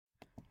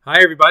Hi,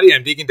 everybody.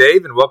 I'm Deacon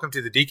Dave, and welcome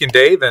to the Deacon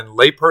Dave and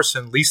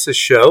Layperson Lisa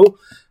show.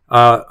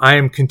 I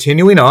am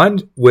continuing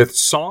on with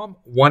Psalm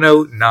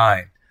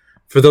 109.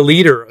 For the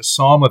leader, a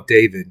psalm of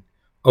David.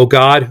 O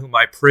God, whom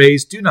I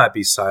praise, do not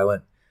be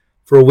silent.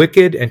 For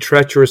wicked and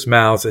treacherous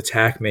mouths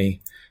attack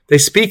me. They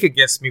speak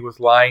against me with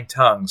lying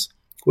tongues.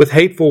 With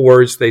hateful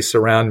words they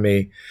surround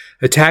me,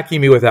 attacking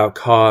me without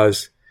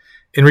cause.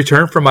 In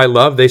return for my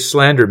love, they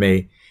slander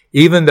me,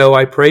 even though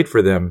I prayed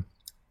for them.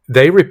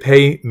 They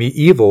repay me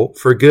evil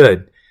for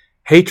good.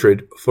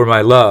 Hatred for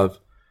my love.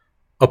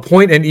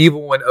 Appoint an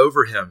evil one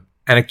over him,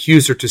 an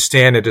accuser to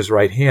stand at his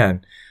right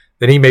hand,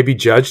 that he may be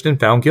judged and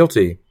found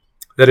guilty,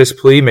 that his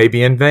plea may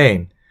be in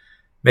vain.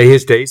 May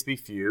his days be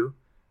few.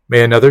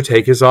 May another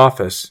take his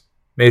office.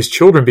 May his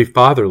children be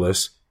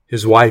fatherless,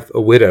 his wife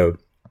a widow.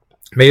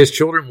 May his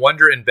children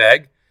wander and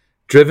beg,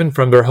 driven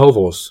from their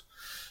hovels.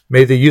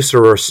 May the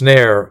usurer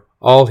snare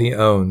all he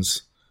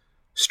owns.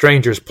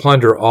 Strangers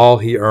plunder all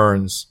he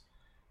earns.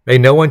 May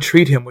no one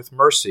treat him with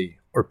mercy,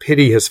 or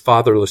pity his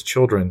fatherless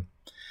children.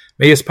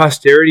 May his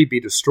posterity be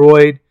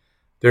destroyed,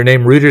 their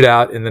name rooted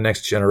out in the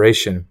next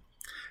generation.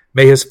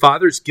 May his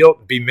father's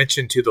guilt be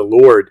mentioned to the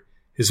Lord,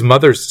 his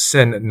mother's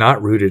sin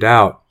not rooted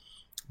out.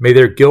 May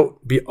their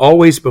guilt be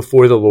always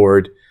before the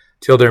Lord,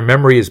 till their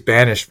memory is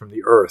banished from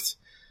the earth.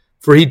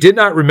 For he did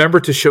not remember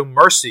to show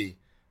mercy,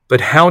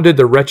 but hounded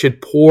the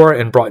wretched poor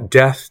and brought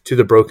death to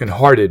the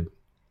brokenhearted.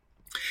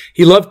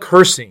 He loved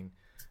cursing.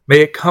 May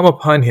it come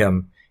upon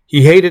him.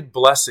 He hated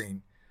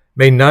blessing.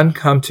 May none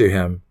come to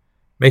him.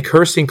 May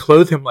cursing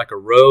clothe him like a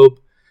robe.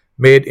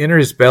 May it enter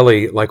his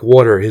belly like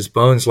water, his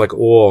bones like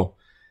oil.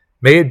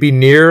 May it be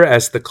near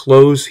as the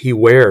clothes he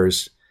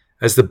wears,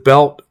 as the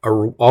belt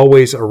are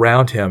always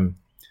around him.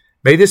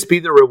 May this be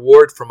the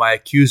reward for my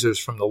accusers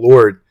from the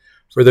Lord,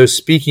 for those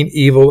speaking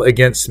evil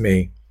against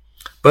me.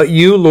 But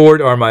you,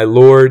 Lord, are my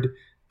Lord.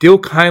 Deal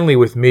kindly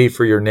with me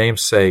for your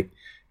name's sake.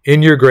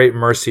 In your great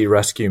mercy,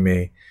 rescue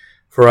me.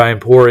 For I am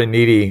poor and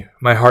needy.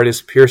 My heart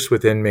is pierced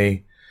within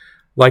me.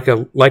 Like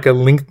a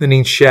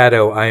lengthening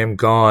shadow, I am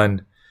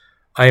gone.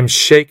 I am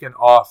shaken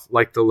off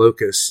like the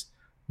locust.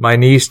 My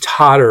knees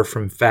totter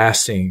from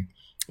fasting.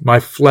 My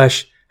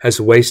flesh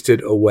has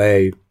wasted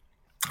away.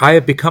 I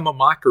have become a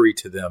mockery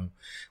to them.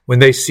 When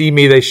they see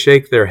me, they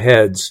shake their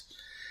heads.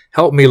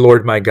 Help me,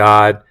 Lord my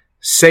God.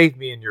 Save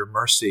me in your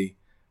mercy.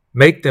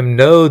 Make them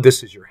know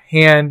this is your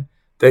hand,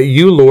 that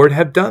you, Lord,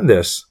 have done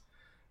this.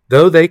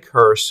 Though they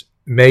curse,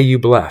 may you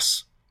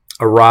bless.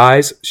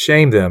 Arise,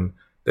 shame them,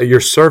 that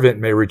your servant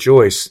may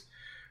rejoice.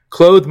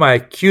 Clothe my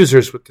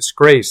accusers with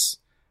disgrace.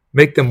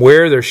 Make them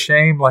wear their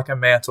shame like a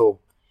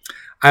mantle.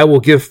 I will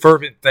give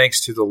fervent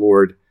thanks to the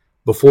Lord.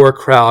 Before a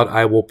crowd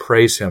I will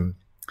praise him.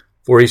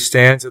 For he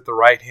stands at the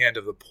right hand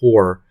of the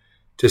poor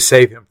to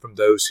save him from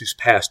those who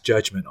pass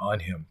judgment on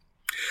him.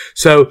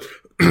 So,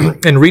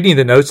 in reading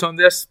the notes on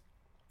this,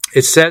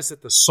 it says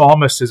that the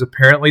psalmist is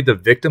apparently the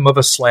victim of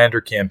a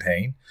slander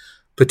campaign,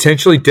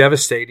 potentially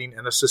devastating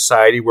in a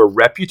society where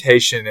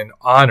reputation and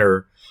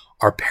honor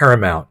are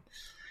paramount.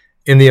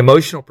 In the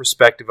emotional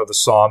perspective of the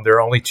psalm, there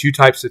are only two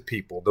types of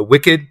people, the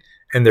wicked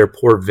and their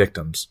poor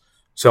victims.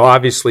 So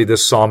obviously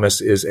this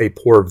psalmist is a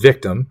poor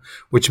victim,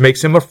 which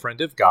makes him a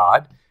friend of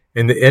God,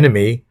 and the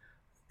enemy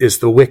is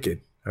the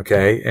wicked.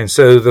 Okay, and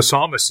so the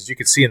psalmist, as you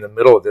can see in the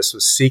middle of this,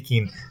 was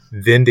seeking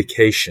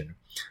vindication,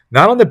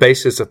 not on the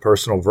basis of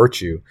personal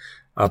virtue,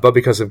 but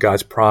because of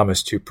God's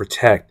promise to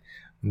protect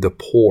the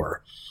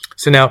poor.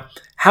 So now,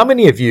 how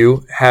many of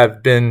you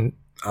have been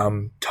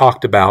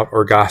talked about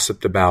or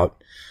gossiped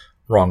about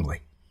wrongly?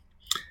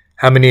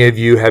 How many of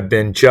you have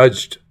been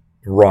judged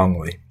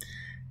wrongly?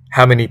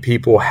 How many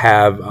people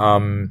have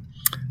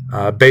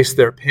based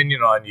their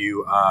opinion on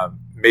you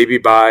maybe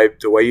by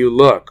the way you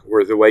look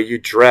or the way you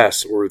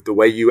dress or the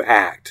way you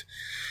act?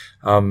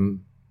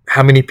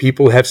 How many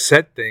people have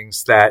said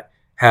things that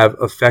have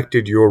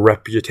affected your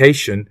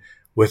reputation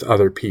with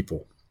other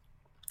people?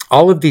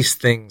 All of these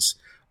things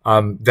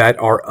that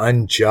are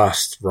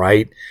unjust,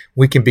 right?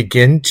 We can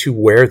begin to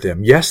wear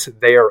them. Yes,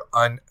 they are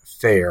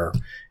unfair.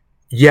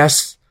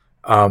 Yes,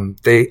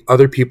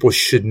 other people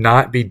should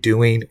not be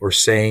doing or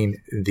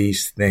saying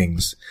these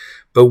things.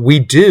 But we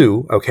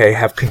do,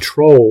 have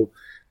control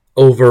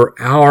over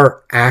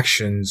our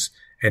actions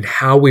and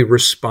how we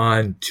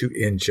respond to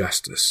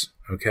injustice,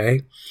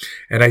 okay?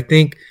 And I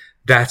think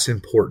that's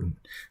important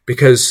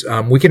because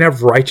we can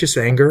have righteous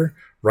anger,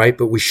 right?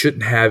 But we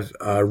shouldn't have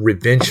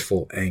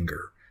revengeful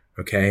anger.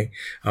 Okay,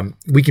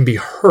 we can be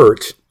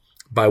hurt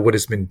by what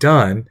has been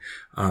done,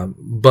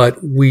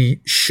 but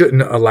we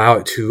shouldn't allow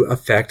it to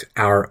affect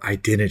our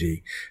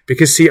identity.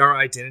 Because, see, our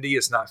identity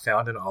is not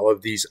found in all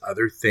of these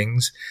other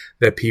things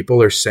that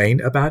people are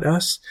saying about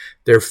us.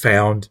 They're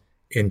found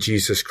in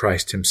Jesus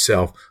Christ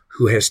himself,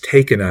 who has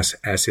taken us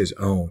as his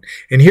own.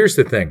 And here's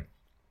the thing.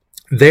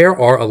 There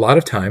are a lot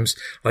of times,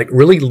 like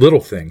really little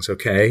things,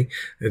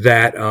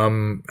 that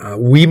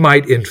we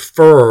might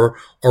infer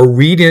or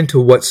read into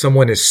what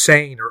someone is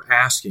saying or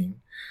asking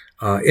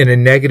in a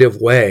negative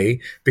way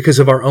because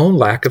of our own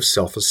lack of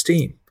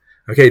self-esteem.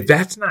 Okay,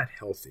 that's not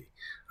healthy.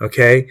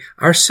 Okay.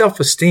 Our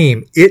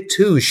self-esteem, it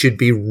too should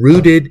be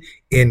rooted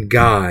in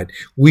God.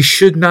 We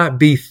should not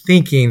be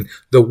thinking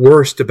the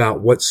worst about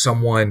what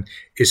someone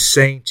is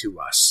saying to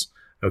us.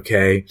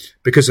 Okay.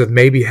 Because of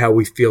maybe how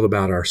we feel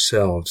about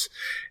ourselves.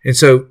 And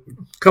so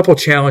a couple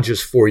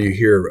challenges for you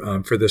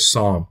here for this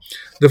psalm.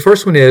 The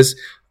first one is,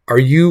 are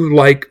you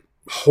like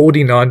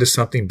holding on to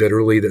something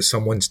bitterly that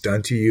someone's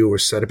done to you or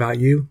said about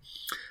you?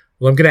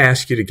 Well, I'm going to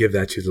ask you to give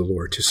that to the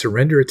Lord, to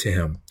surrender it to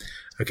him.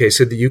 Okay,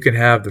 so that you can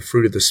have the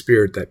fruit of the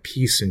Spirit, that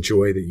peace and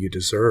joy that you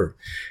deserve.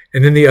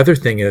 And then the other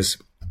thing is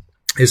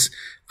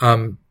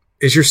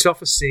your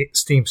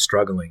self-esteem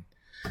struggling?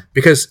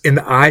 Because in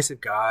the eyes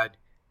of God,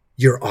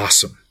 you're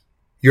awesome.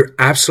 You're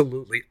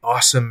absolutely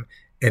awesome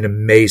and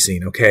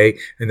amazing, okay?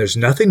 And there's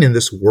nothing in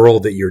this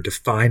world that you're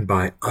defined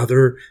by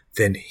other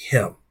than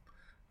him.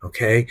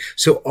 Okay.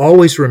 So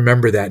always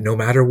remember that no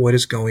matter what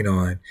is going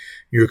on,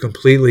 you're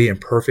completely and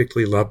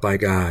perfectly loved by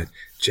God,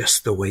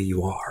 just the way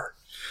you are.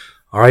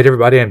 All right,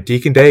 everybody. I'm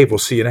Deacon Dave. We'll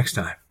see you next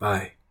time.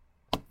 Bye.